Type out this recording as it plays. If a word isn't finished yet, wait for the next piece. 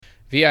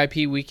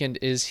VIP weekend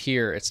is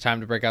here. It's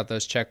time to break out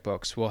those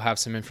checkbooks. We'll have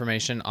some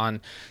information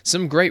on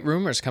some great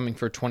rumors coming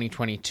for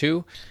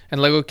 2022, and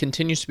LEGO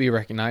continues to be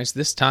recognized,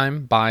 this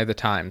time by the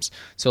Times.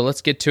 So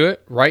let's get to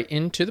it, right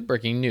into the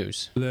breaking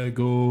news.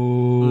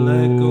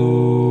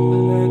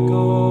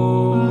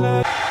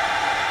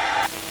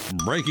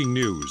 Breaking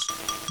news.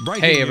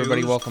 Hey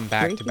everybody, welcome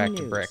back to Back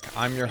to Brick.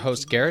 I'm your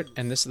host Garrett,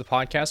 and this is the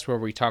podcast where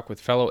we talk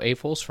with fellow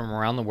AFOLs from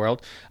around the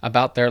world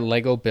about their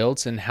LEGO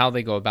builds and how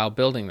they go about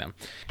building them.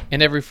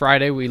 And every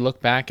Friday we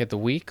look back at the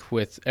week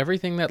with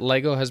everything that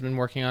LEGO has been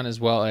working on, as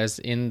well as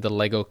in the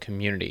LEGO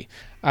community.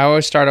 I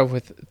always start off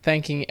with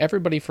thanking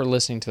everybody for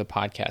listening to the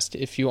podcast.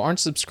 If you aren't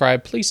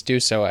subscribed, please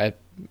do so at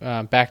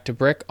Back to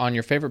Brick on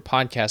your favorite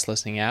podcast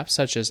listening apps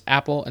such as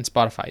Apple and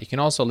Spotify. You can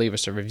also leave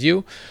us a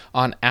review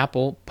on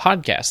Apple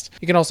Podcast.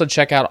 You can also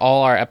check out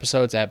all our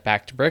episodes at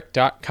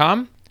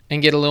backtobrick.com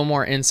and get a little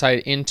more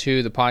insight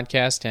into the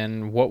podcast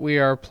and what we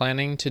are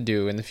planning to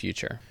do in the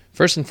future.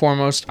 First and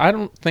foremost, I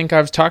don't think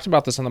I've talked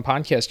about this on the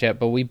podcast yet,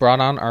 but we brought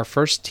on our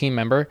first team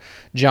member,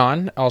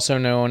 John, also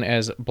known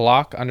as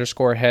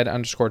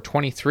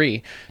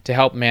Block_Head_23, to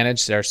help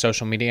manage their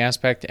social media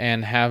aspect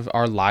and have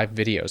our live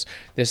videos.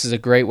 This is a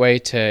great way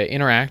to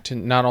interact,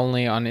 not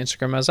only on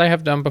Instagram as I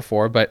have done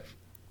before, but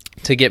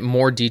to get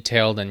more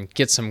detailed and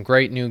get some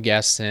great new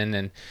guests in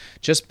and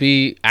just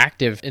be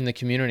active in the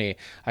community.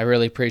 I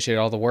really appreciate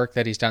all the work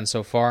that he's done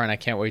so far, and I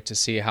can't wait to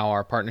see how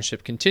our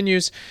partnership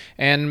continues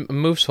and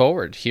moves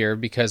forward here,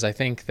 because I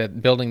think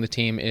that building the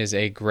team is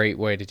a great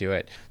way to do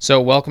it.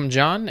 So welcome,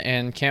 John,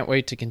 and can't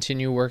wait to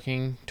continue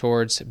working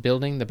towards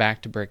building the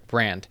Back to Brick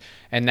brand.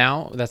 And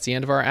now that's the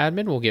end of our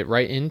admin. We'll get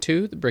right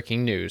into the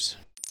breaking news.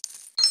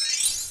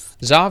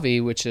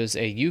 Zavvi, which is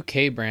a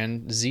UK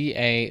brand,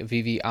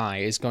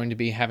 ZAVVI, is going to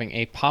be having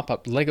a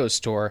pop-up LEGO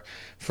store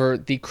for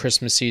the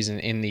Christmas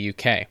season in the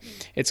UK.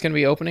 It's going to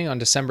be opening on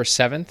December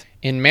 7th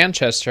in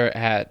Manchester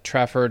at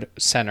Trafford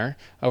Centre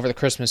over the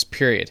Christmas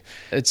period.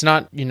 It's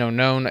not,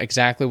 known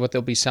exactly what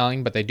they'll be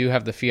selling, but they do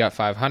have the Fiat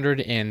 500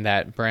 in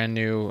that brand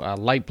new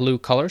light blue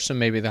color, so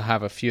maybe they'll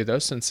have a few of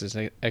those since it's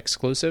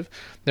exclusive.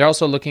 They're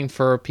also looking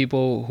for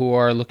people who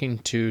are looking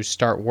to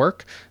start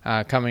work,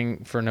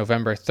 coming for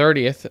November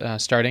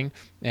 30th, starting,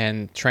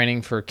 and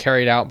training for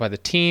carried out by the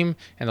team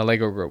and the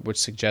LEGO Group, which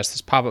suggests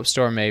this pop-up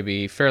store may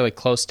be fairly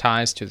close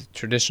ties to the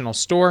traditional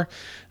store,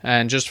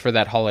 and just for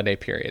that holiday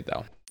period,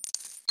 though.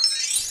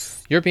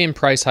 European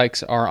price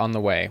hikes are on the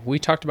way. We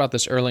talked about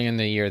this early in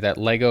the year, that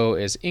LEGO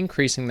is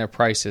increasing their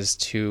prices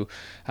to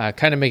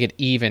kind of make it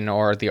even,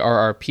 or the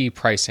RRP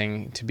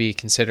pricing to be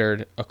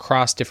considered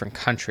across different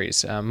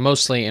countries,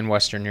 mostly in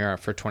Western Europe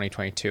for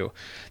 2022.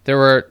 There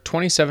were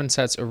 27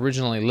 sets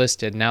originally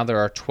listed, now there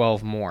are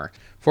 12 more.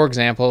 For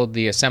example,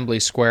 the Assembly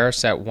Square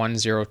set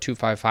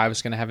 10255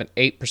 is going to have an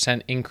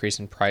 8% increase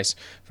in price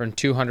from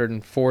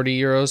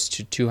 €240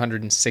 to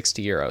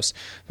 €260.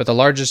 But the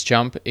largest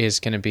jump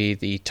is going to be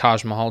the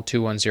Taj Mahal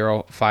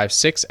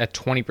 21056 at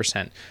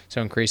 20%,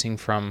 so increasing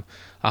from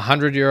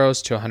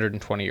 €100 to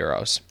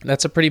 €120.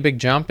 That's a pretty big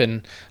jump,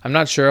 and I'm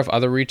not sure if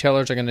other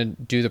retailers are going to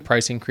do the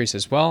price increase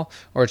as well,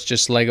 or it's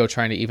just LEGO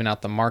trying to even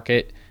out the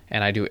market.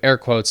 And I do air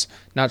quotes,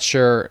 not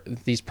sure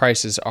these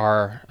prices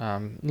are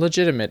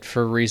legitimate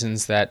for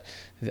reasons that,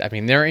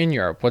 they're in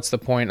Europe. What's the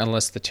point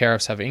unless the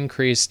tariffs have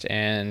increased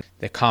and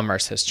the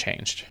commerce has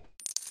changed?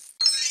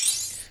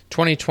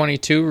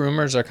 2022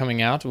 rumors are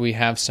coming out. We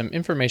have some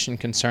information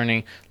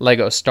concerning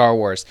LEGO Star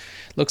Wars.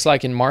 Looks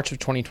like in March of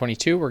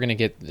 2022, we're going to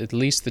get at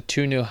least the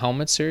 2 new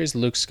helmet series,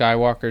 Luke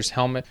Skywalker's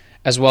helmet,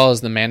 as well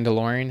as the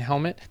Mandalorian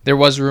helmet. There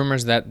was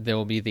rumors that there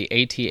will be the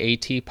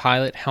AT-AT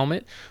pilot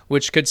helmet,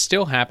 which could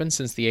still happen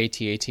since the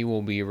AT-AT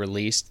will be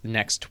released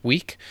next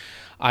week.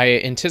 I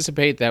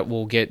anticipate that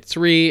we'll get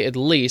 3 at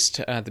least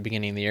at the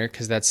beginning of the year,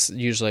 because that's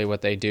usually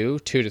what they do,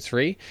 2 to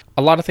 3.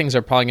 A lot of things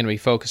are probably going to be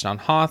focused on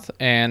Hoth,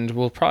 and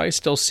we'll probably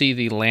still see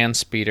the Land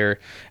Speeder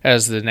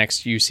as the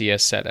next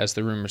UCS set, as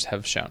the rumors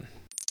have shown.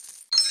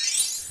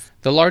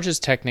 The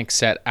largest Technic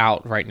set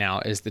out right now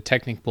is the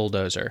Technic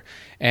Bulldozer,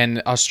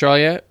 and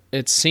Australia,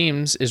 it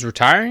seems, is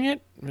retiring it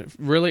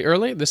really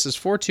early. This is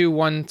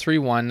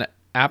 42131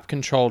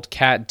 app-controlled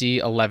Cat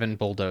D11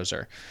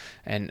 Bulldozer.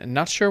 And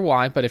not sure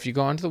why, but if you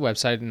go onto the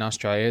website in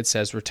Australia, it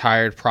says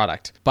retired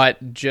product.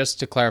 But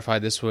just to clarify,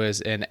 this was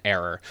an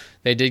error.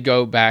 They did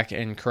go back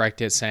and correct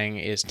it, saying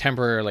it's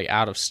temporarily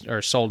out of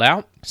or sold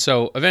out.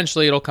 So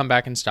eventually it'll come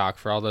back in stock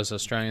for all those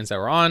Australians that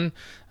were on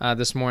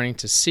this morning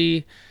to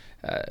see.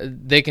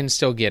 They can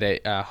still get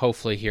it,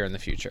 hopefully, here in the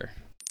future.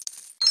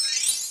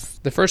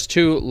 The first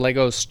 2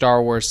 LEGO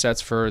Star Wars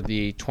sets for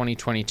the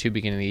 2022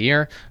 beginning of the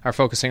year are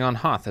focusing on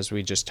Hoth, as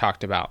we just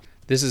talked about.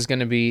 This is going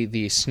to be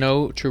the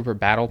Snow Trooper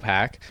Battle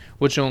Pack,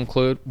 which will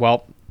include,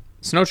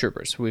 snow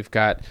troopers. We've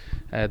got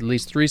at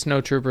least 3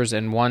 snow troopers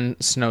and 1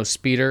 snow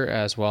speeder,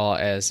 as well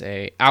as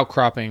a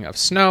outcropping of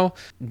snow.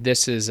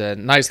 This is a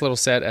nice little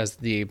set, as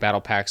the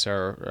battle packs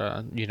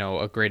are,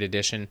 a great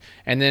addition.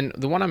 And then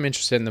the one I'm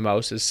interested in the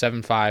most is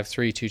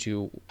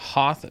 75322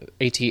 Hoth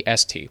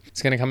AT-ST.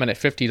 It's going to come in at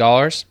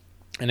 $50,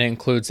 and it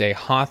includes a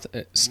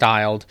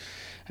Hoth-styled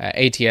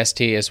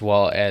ATST, as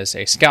well as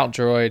a Scout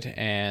Droid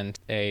and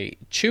a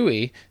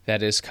Chewie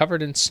that is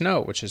covered in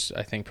snow, which is,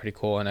 I think, pretty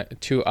cool, and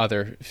 2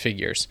 other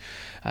figures.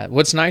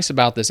 What's nice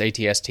about this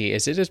ATST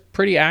is it is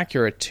pretty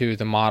accurate to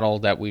the model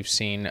that we've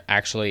seen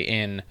actually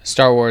in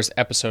Star Wars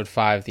Episode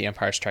 5, The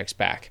Empire Strikes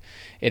Back.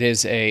 It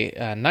is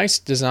a nice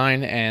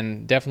design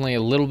and definitely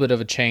a little bit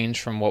of a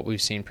change from what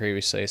we've seen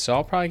previously. So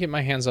I'll probably get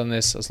my hands on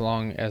this as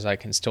long as I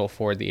can still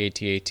afford the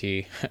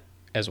AT-AT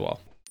as well.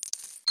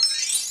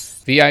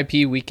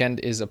 VIP weekend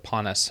is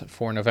upon us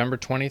for November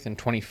 20th and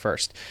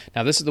 21st.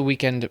 Now, this is the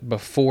weekend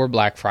before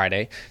Black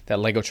Friday that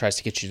LEGO tries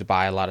to get you to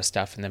buy a lot of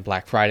stuff, and then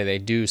Black Friday they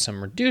do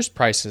some reduced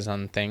prices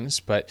on things.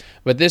 But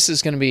this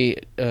is going to be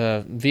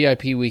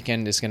VIP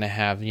weekend is going to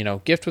have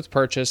gift with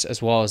purchase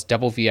as well as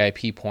double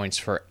VIP points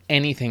for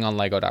anything on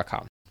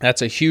Lego.com.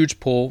 That's a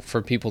huge pull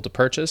for people to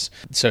purchase.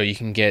 So you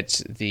can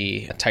get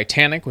the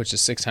Titanic, which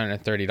is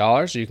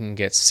 $630. You can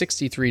get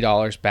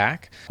 $63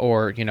 back,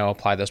 or,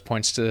 apply those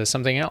points to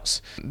something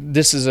else.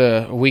 This is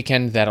a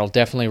weekend that'll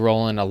definitely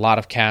roll in a lot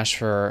of cash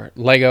for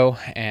Lego,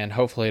 and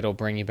hopefully it'll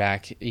bring you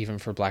back even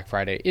for Black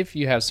Friday if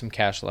you have some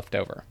cash left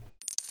over.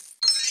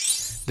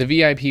 The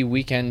VIP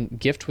weekend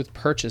gift with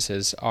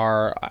purchases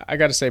are, I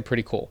gotta say,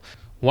 pretty cool.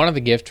 One of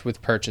the gift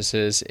with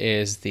purchases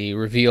is the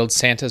revealed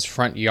Santa's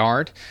Front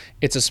Yard.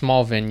 It's a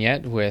small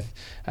vignette with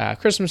a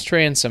Christmas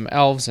tree and some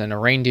elves and a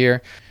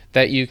reindeer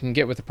that you can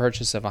get with a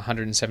purchase of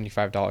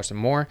 $175 or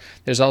more.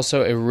 There's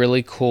also a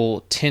really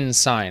cool tin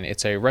sign.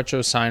 It's a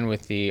retro sign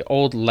with the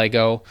old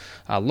Lego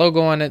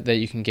logo on it that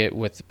you can get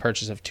with the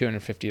purchase of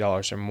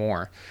 $250 or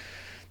more.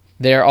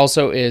 There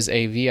also is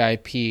a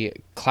VIP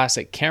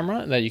classic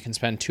camera that you can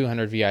spend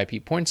 200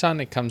 VIP points on.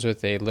 It comes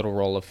with a little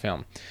roll of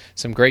film.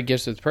 Some great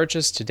gifts with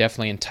purchase to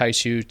definitely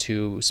entice you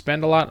to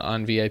spend a lot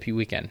on VIP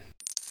weekend.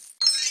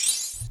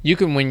 You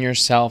can win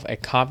yourself a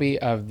copy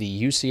of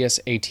the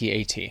UCS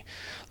AT-AT.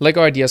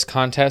 LEGO Ideas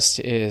Contest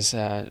is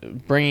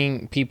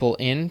bringing people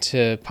in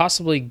to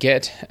possibly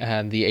get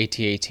the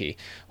AT-AT.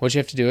 What you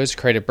have to do is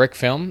create a brick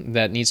film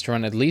that needs to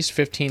run at least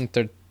 15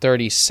 to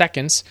 30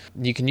 seconds.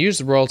 You can use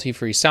the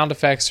royalty-free sound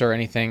effects or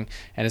anything,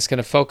 and it's going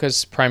to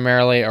focus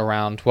primarily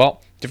around,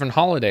 different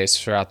holidays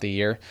throughout the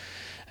year.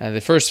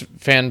 The first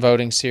fan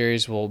voting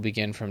series will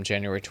begin from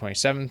January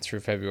 27th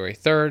through February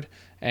 3rd,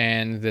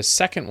 and the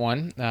second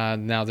one,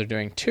 now they're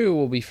doing 2,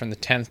 will be from the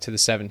 10th to the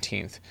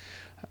 17th.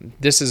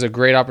 This is a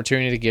great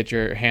opportunity to get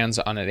your hands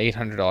on an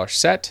 $800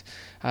 set.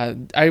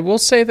 I will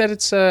say that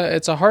it's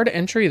a hard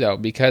entry, though,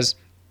 because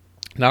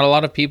not a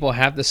lot of people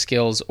have the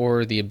skills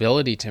or the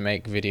ability to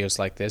make videos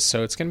like this,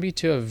 so it's going to be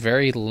to a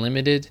very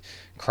limited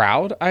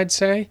crowd, I'd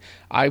say.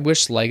 I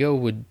wish LEGO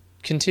would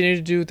continue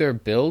to do their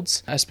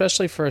builds,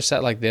 especially for a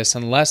set like this,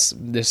 unless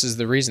this is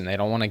the reason. They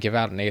don't want to give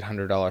out an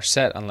 $800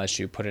 set unless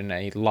you put in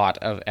a lot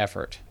of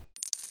effort.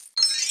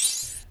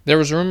 There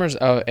was rumors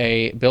of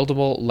a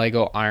buildable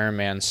LEGO Iron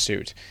Man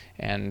suit,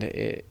 and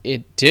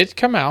it did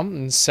come out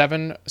in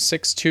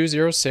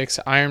 76206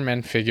 Iron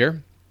Man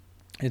figure.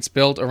 It's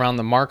built around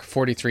the Mark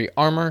 43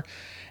 armor,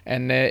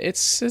 and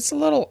it's a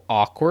little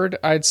awkward,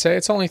 I'd say.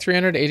 It's only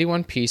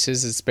 381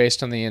 pieces. It's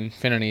based on the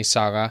Infinity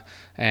Saga,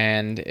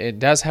 and it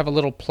does have a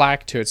little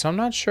plaque to it, so I'm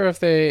not sure if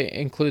they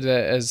include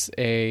it as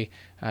a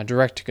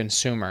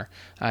direct-to-consumer.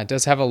 It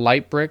does have a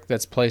light brick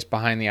that's placed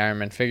behind the Iron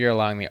Man figure,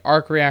 allowing the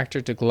arc reactor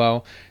to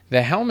glow.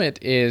 The helmet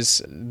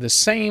is the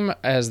same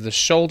as the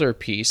shoulder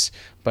piece,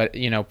 but,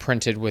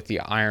 printed with the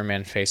Iron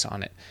Man face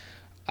on it.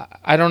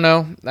 I don't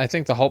know. I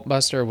think the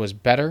Hulkbuster was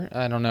better.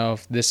 I don't know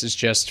if this is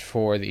just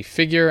for the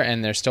figure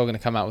and they're still going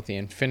to come out with the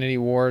Infinity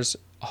Wars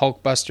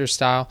Hulkbuster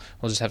style.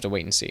 We'll just have to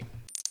wait and see.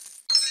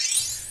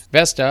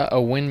 Vesta, a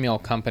windmill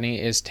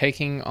company, is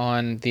taking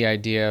on the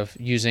idea of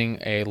using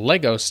a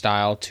Lego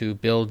style to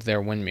build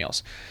their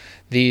windmills.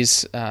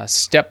 These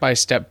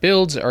step-by-step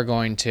builds are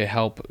going to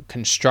help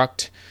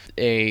construct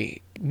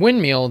a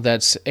windmill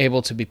that's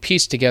able to be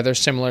pieced together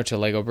similar to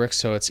Lego bricks,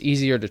 so it's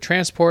easier to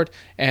transport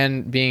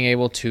and being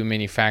able to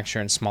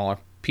manufacture in smaller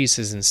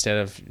pieces instead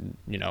of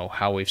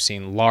how we've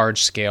seen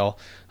large-scale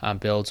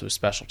builds with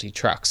specialty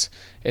trucks.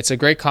 It's a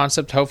great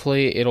concept.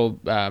 Hopefully it'll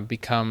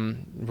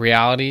become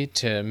reality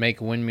to make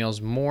windmills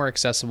more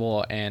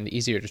accessible and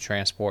easier to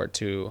transport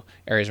to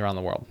areas around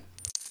the world.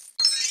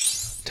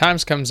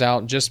 Times comes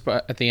out just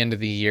at the end of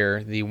the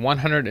year, the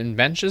 100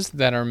 inventions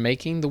that are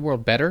making the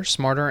world better,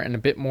 smarter, and a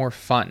bit more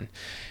fun.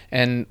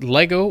 And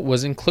Lego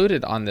was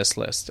included on this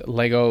list.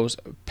 Lego's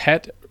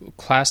PET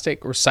plastic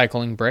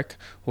recycling brick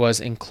was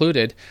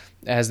included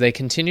as they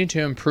continue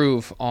to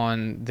improve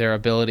on their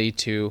ability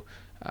to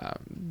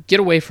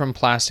get away from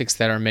plastics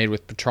that are made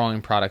with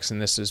petroleum products,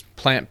 and this is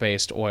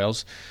plant-based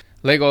oils.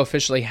 Lego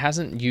officially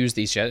hasn't used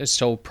these yet. It's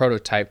still a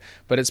prototype,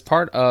 but it's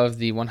part of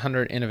the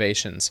 100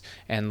 innovations.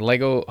 And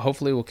Lego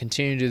hopefully will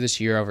continue to do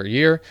this year over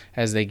year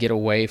as they get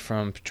away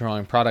from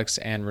petroleum products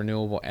and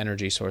renewable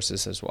energy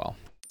sources as well.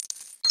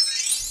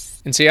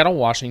 In Seattle,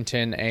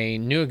 Washington, a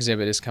new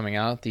exhibit is coming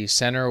out, the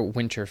Center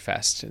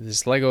Winterfest.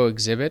 This Lego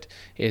exhibit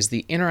is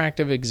the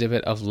interactive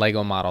exhibit of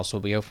Lego models. Will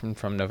be open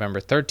from November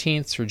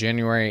 13th through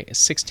January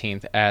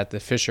 16th at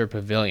the Fisher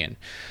Pavilion.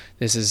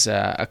 This is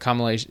a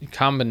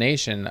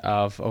combination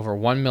of over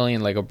 1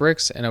 million Lego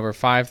bricks and over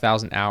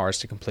 5,000 hours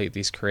to complete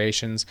these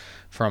creations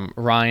from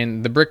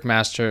Ryan, the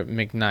Brickmaster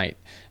McKnight,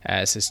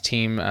 as his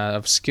team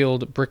of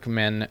skilled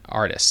brickmen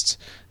artists.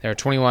 There are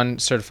 21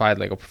 certified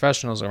Lego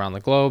professionals around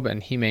the globe,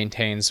 and he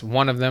maintains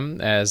one of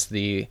them as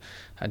the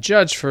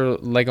judge for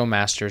Lego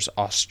Masters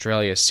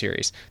Australia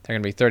series. There are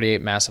going to be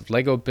 38 massive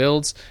Lego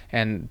builds,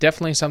 and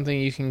definitely something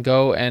you can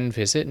go and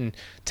visit and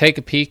take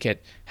a peek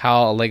at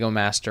how a Lego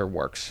Master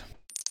works.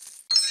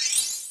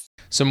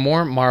 Some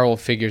more Marvel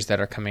figures that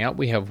are coming out.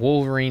 We have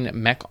Wolverine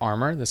mech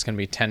armor. That's going to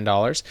be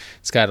 $10.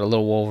 It's got a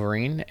little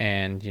Wolverine,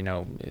 and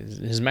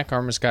his mech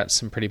armor's got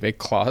some pretty big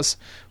claws.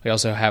 We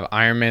also have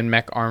Iron Man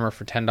mech armor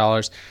for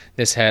 $10.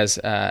 This has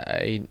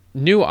a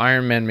new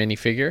Iron Man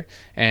minifigure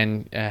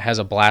and has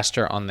a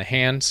blaster on the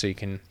hand, so you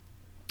can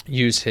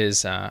use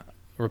his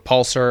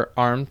repulsor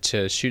arm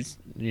to shoot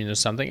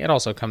something. It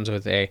also comes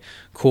with a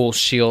cool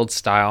shield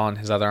style on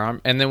his other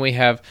arm. And then we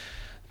have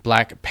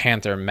Black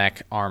Panther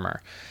mech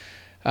armor.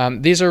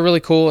 These are really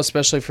cool,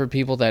 especially for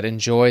people that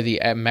enjoy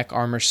the Mech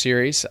Armor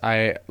series.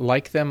 I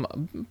like them a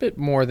bit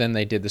more than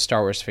they did the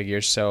Star Wars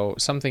figures, so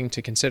something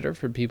to consider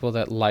for people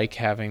that like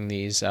having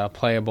these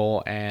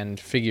playable and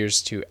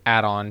figures to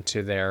add on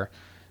to their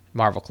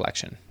Marvel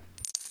collection.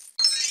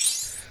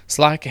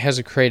 Slack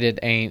has created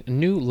a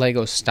new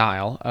Lego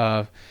style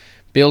of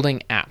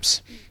building apps.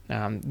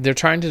 They're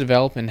trying to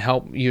develop and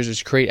help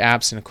users create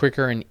apps in a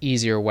quicker and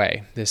easier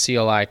way. The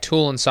CLI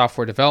Tool and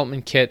Software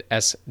Development Kit,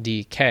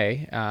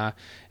 SDK,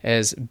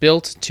 is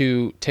built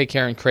to take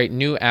care and create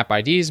new app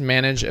IDs,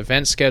 manage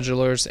event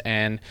schedulers,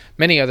 and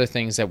many other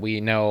things that we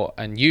know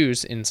and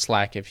use in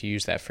Slack if you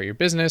use that for your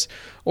business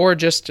or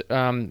just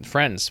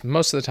friends.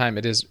 Most of the time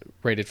it is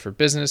rated for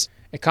business.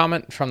 A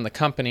comment from the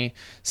company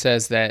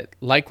says that,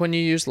 like when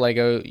you use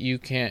Lego, you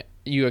can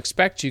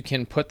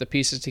put the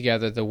pieces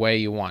together the way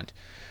you want.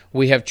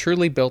 We have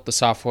truly built the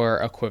software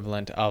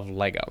equivalent of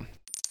Lego.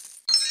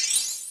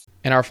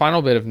 And our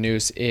final bit of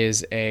news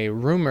is a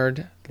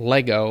rumored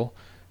Lego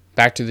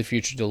Back to the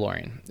Future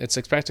DeLorean. It's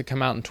expected to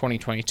come out in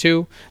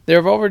 2022. There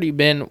have already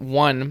been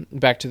one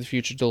Back to the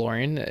Future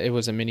DeLorean. It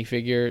was a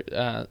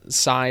minifigure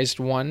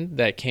sized one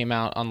that came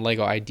out on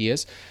Lego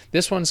Ideas.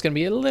 This one's going to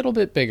be a little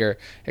bit bigger,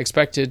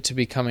 expected to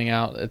be coming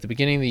out at the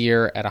beginning of the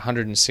year at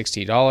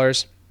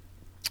 $160.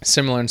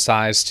 Similar in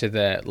size to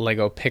the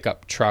Lego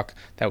pickup truck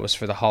that was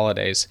for the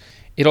holidays.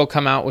 It'll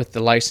come out with the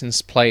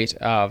license plate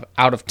of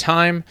Out of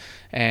Time,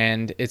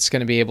 and it's going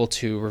to be able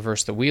to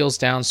reverse the wheels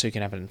down so you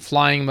can have it in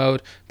flying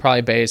mode,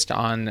 probably based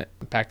on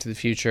Back to the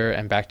Future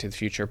and Back to the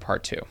Future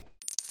Part 2.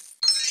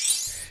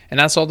 And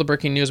that's all the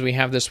breaking news we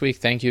have this week.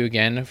 Thank you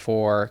again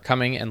for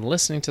coming and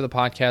listening to the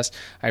podcast.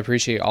 I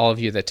appreciate all of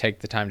you that take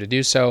the time to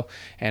do so.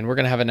 And we're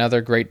going to have another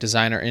great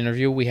designer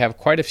interview. We have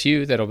quite a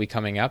few that'll be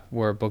coming up.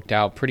 We're booked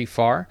out pretty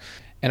far.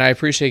 And I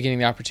appreciate getting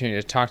the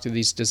opportunity to talk to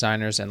these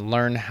designers and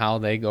learn how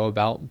they go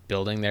about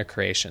building their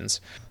creations.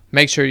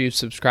 Make sure you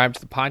subscribe to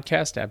the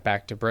podcast at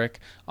Back to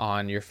Brick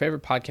on your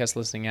favorite podcast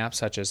listening apps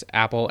such as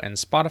Apple and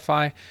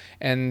Spotify.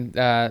 And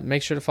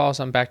make sure to follow us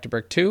on Back to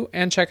Brick too.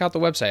 And check out the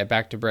website at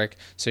Back to Brick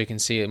so you can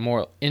see a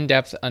more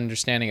in-depth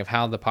understanding of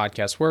how the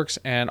podcast works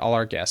and all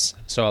our guests.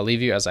 So I'll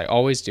leave you as I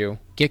always do.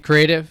 Get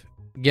creative,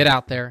 get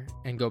out there,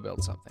 and go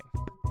build something.